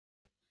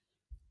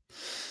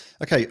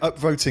Okay,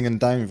 upvoting and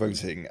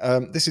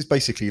downvoting. This is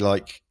basically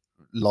like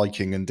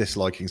liking and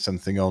disliking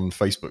something on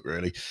Facebook,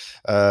 really.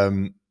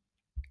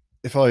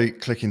 If I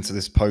click into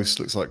this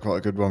post, looks like quite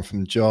a good one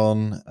from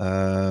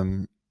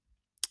John.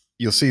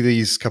 You'll see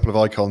these couple of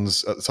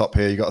icons at the top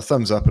here. You've got a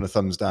thumbs up and a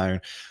thumbs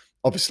down.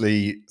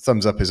 Obviously,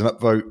 thumbs up is an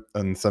upvote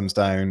and thumbs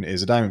down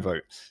is a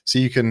downvote. So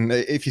you can,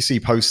 if you see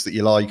posts that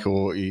you like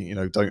or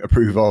don't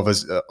approve of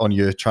as on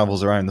your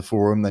travels around the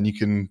forum, then you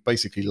can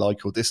basically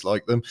like or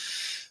dislike them.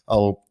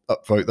 I'll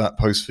upvote that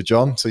post for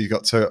John. So you've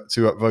got two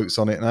upvotes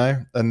on it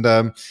now.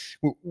 And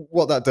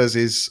what that does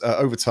is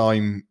over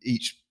time,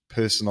 each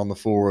person on the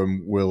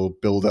forum will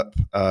build up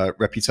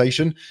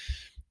reputation.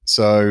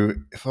 So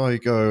if I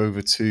go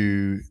over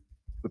to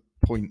the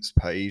points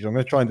page, I'm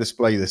going to try and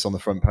display this on the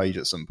front page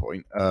at some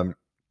point.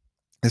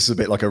 This is a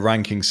bit like a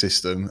ranking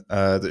system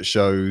that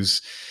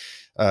shows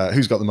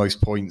who's got the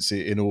most points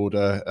in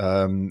order.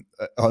 I'm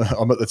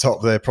at the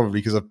top there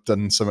probably because I've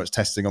done so much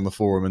testing on the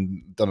forum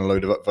and done a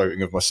load of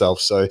upvoting of myself.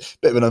 So a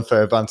bit of an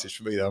unfair advantage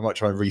for me there. I might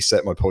try and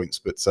reset my points,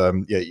 but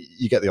yeah,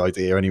 you get the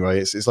idea anyway.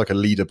 It's like a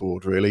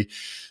leaderboard, really.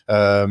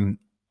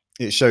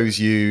 It shows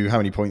you how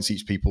many points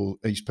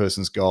each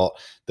person's got,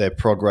 their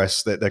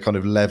progress, their kind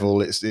of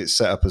level. It's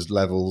set up as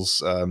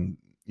levels.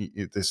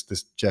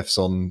 This Jeff's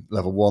on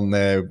level 1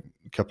 there,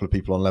 a couple of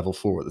people on level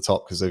 4 at the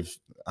top because they've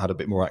had a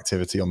bit more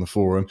activity on the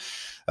forum.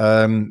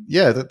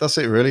 Yeah, that's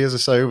it really. As I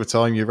say, over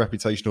time your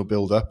reputation will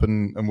build up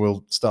and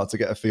we'll start to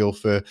get a feel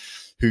for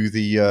who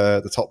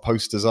the top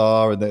posters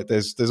are, and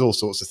there's all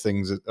sorts of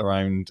things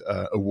around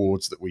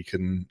awards that we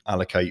can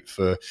allocate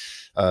for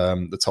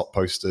the top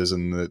posters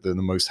and the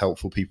most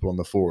helpful people on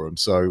the forum.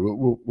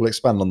 So we'll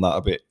expand on that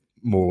a bit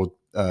more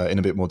in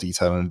a bit more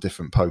detail in a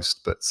different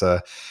post. But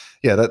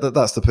yeah,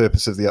 that's the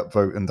purpose of the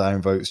upvote and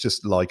downvote. It's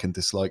just like and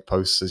dislike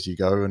posts as you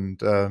go,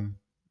 and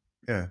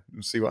yeah,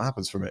 we'll see what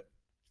happens from it.